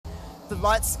The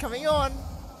lights coming on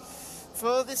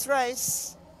for this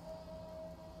race.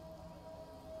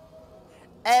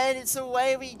 And it's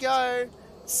away we go.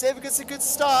 Seb gets a good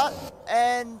start,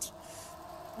 and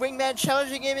Wingman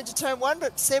challenging him into turn 1,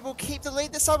 but Seb will keep the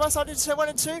lead. They're side by side into turn 1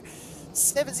 and 2.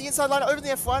 Seb is the inside line over the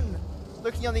F1,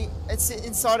 looking on the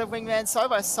inside of Wingman side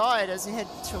by side as he head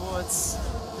towards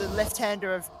the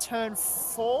left-hander of turn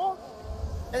 4.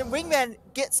 And Wingman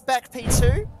gets back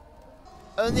P2.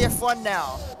 Only F1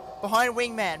 now. Behind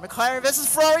Wingman. McLaren versus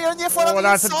Ferrari on the F1 on the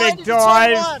that's inside. a big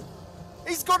dive.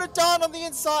 He's got it done on the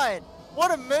inside. What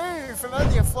a move from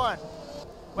only F1.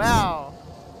 Wow.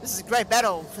 This is a great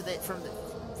battle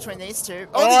between these two.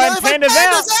 Oh, and Panda's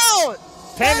out!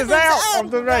 Panda's out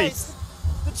of the race.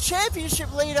 The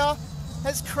championship leader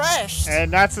has crashed.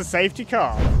 And that's a safety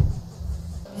car.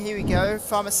 Here we go.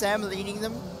 Farmer Sam leading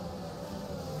them.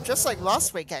 Just like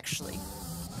last week, actually.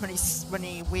 When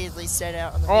he weirdly set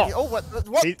out on the video. Oh, what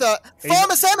the?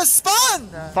 Farmer Sam has spun!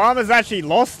 Farmer's actually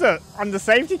lost it on the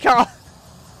safety car.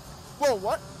 Whoa,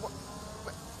 what?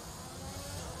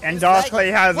 And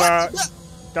Darkley has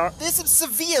There's some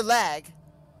severe lag.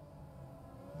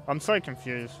 I'm so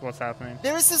confused what's happening.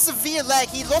 There is a severe lag.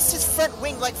 He lost his front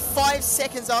wing like 5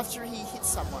 seconds after he hit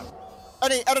someone. I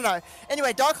don't know.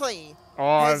 Anyway, Darkley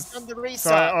has done the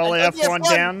restart. So Ollie F1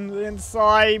 down the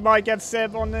inside. He might get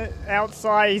Seb on the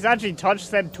outside. He's actually touched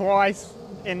Seb twice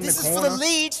in the corner. This is for the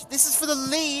lead. This is for the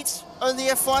lead on the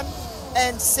F1.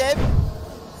 And Seb...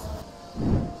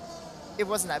 It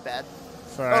wasn't that bad.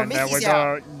 So now we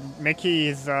got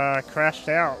Mickey's crashed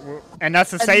out, and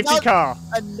that's a safety car.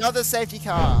 Another safety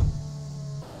car.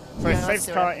 So yeah,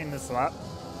 safety car in this lap.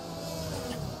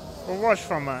 We'll watch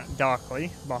from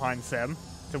Darkley behind Seb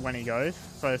to when he goes.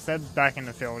 So Seb's back in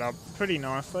the field up pretty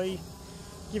nicely.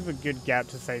 Give a good gap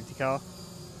to safety car,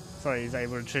 so he's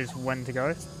able to choose when to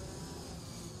go.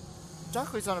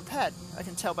 Darkley's on a pad. I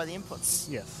can tell by the inputs.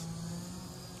 Yes.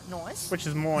 Nice. Which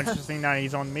is more interesting that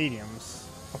he's on mediums.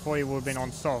 I thought he would have been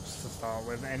on softs to start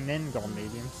with, and then gone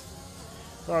mediums.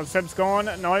 So Seb's gone.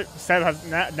 No, Seb has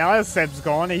now. Seb's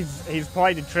gone. He's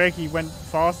played a trick. He went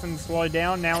fast and slowed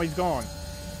down. Now he's gone.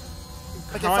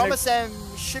 Okay, Farmer Sam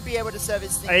should be able to serve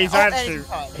his thing.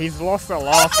 He's lost the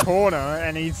last corner,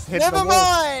 and he's hit the wall. Never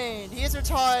mind. He is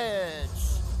retired.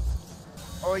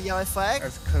 Or a yellow flag.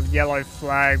 It's a yellow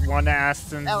flag. One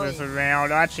Aston is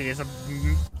around. Actually,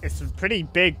 it's a pretty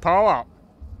big pull up.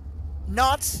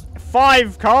 Not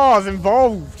 5 cars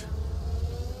involved.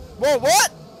 Whoa, what?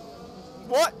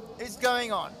 What is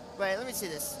going on? Wait, let me see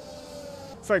this.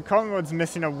 So Collingwood's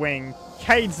missing a wing,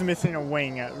 Cade's missing a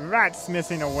wing, Rat's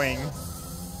missing a wing.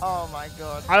 Oh my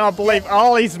god. I don't believe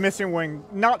Ollie's missing a wing.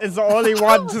 Nut is the only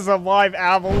one to survive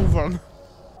out of all of them.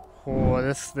 Oh,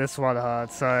 this one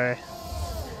hurt. So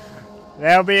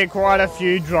there'll be quite a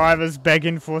few drivers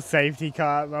begging for safety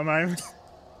car at the moment.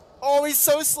 Oh, he's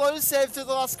so slow, Seb, through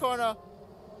the last corner.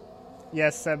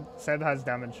 Yes, Seb has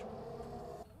damage.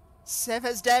 Seb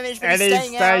has damage, but and he's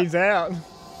staying out. And he stays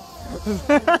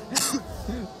out.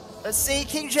 Let's see,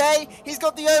 King J, he's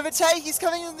got the overtake. He's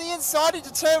coming on the inside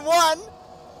into turn 1.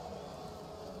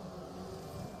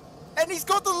 And he's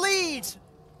got the lead.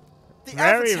 The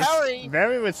AlphaTauri.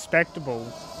 Very respectable.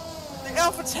 The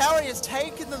AlphaTauri has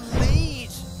taken the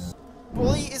lead.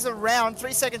 Bully is around.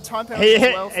 3-second time penalty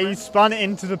as well. He spun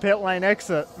into the pit lane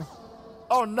exit.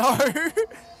 Oh no!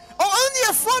 Oh, only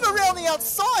a front around the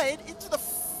outside into the.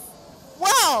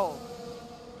 Wow!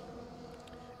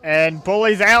 And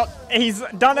Bully's out. He's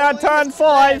done out turn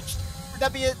 5. Would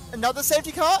that be another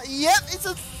safety car? Yep, it's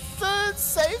a 3rd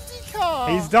safety car.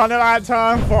 He's done it at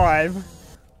turn 5.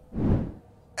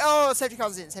 Oh, safety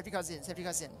car's in. Safety car's in. Safety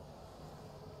car's in.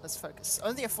 Let's focus.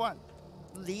 Only F1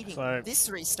 leading this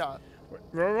restart.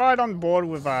 We're right on board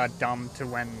with Dumb to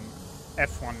when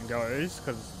F1 goes,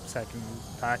 because second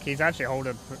pack. He's actually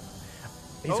holding.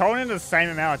 He's holding the same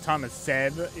amount of time as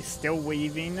Seb. He's still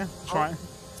weaving.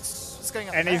 What's going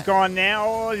on? And he's gone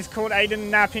now. He's caught Aiden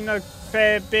napping a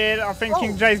fair bit. I think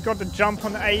King J's got the jump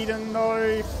on Aiden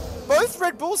though. Both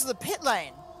Red Bulls in the pit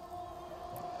lane.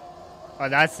 Oh,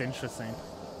 that's interesting.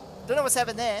 Don't know what's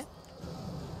happened there.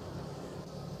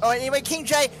 Oh, anyway, King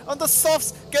J on the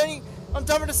softs, going on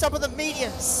Dumber to stop on the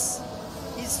mediums.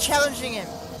 He's challenging him.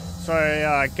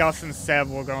 So Gus and Seb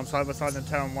will go on side by side in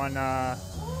turn 1.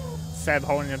 Seb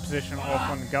holding a position off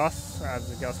on Gus as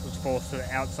the Gus was forced to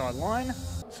the outside line.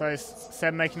 So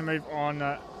Seb making a move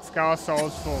on Scar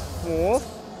Souls for 4th.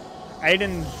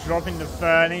 Aiden's dropping to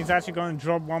 3rd, and he's actually going to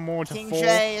drop one more to 4th. King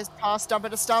J has passed Dumper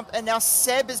to Stump, and now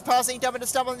Seb is passing Dumper to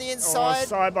Stump on the inside. Oh,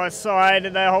 side by side,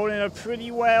 and they're holding it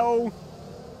pretty well.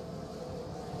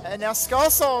 And now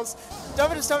Scar Souls,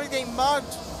 Dumper to Stump is getting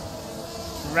mugged.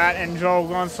 Rat and Joel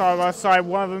going side by side.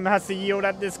 One of them has to yield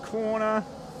at this corner.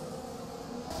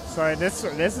 So this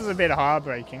is a bit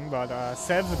heartbreaking, but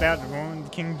Seb's about to ruin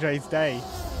King J's day.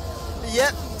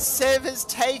 Yep, Seb has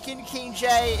taken King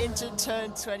J into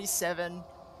turn 27.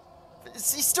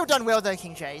 He's still done well though,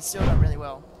 King J. He's still done really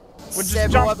well. We'll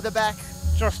Seb all over the back.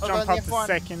 Just jump up to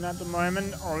second at the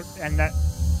moment, and that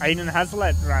Aiden has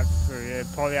let Rat through,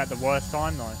 probably at the worst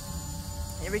time though.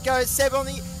 Here we go, Seb on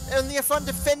the F1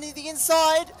 defending the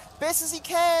inside, best as he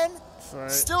can. So,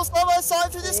 still side by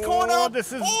side through this corner.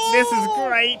 This is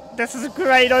great. This is a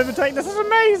great overtake. This is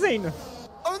amazing.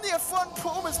 Only a front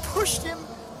palm has pushed him,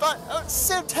 but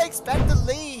Seb takes back the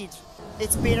lead.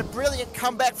 It's been a brilliant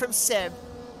comeback from Seb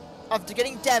after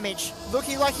getting damage,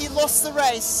 looking like he lost the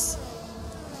race.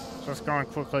 Just going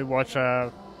to quickly watch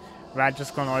Rad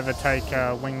just going to overtake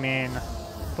Wingman,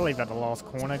 I believe at the last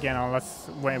corner again, unless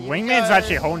Wingman's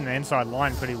actually holding the inside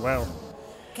line pretty well.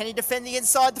 Can he defend the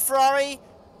inside, the Ferrari,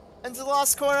 into the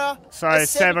last corner? So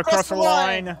Seb across the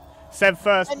line. Seb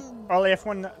first, Ollie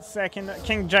F1 second,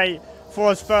 King J for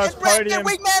his first podium.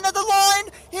 Wingman at the line!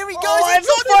 Here he goes! Oh, it's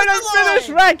a photo finish!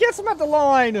 Rad gets him at the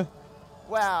line!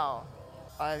 Wow.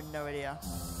 I have no idea.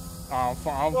 I'll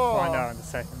find out in a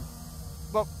second.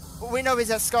 Well, we know is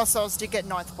that Scossels did get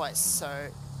 9th place, so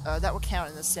that will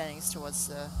count in the standings towards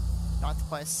the 9th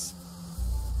place.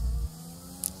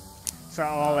 So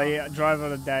Ollie, driver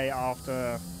of the day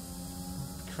after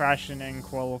crashing and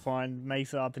qualifying,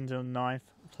 makes it up into 9th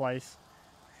place.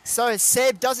 So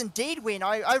Seb does indeed win.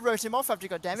 I wrote him off after he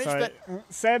got damaged, but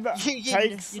Seb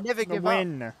takes you never the give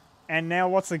win. Up. And now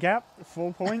what's the gap?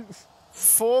 4 points?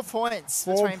 4 points.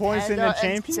 4 points Panda in the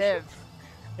championship?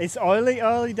 It's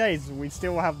early days. We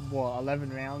still have, what,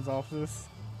 11 rounds after this?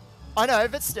 I know,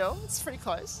 but still, it's pretty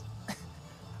close.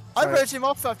 I wrote him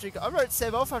off after I wrote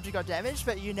Seb off after he got damaged,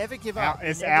 but you never give up.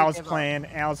 It's ours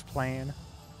plan.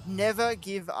 Never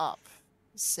give up,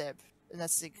 Seb. And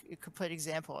that's a complete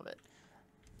example of it.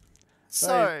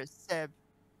 So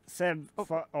Seb.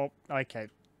 Okay.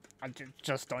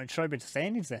 Just don't show me the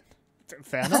standings then.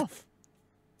 Fair enough.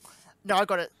 No, I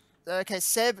got it. Okay,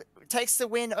 Seb takes the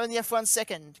win, only F1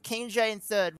 second. King J in third.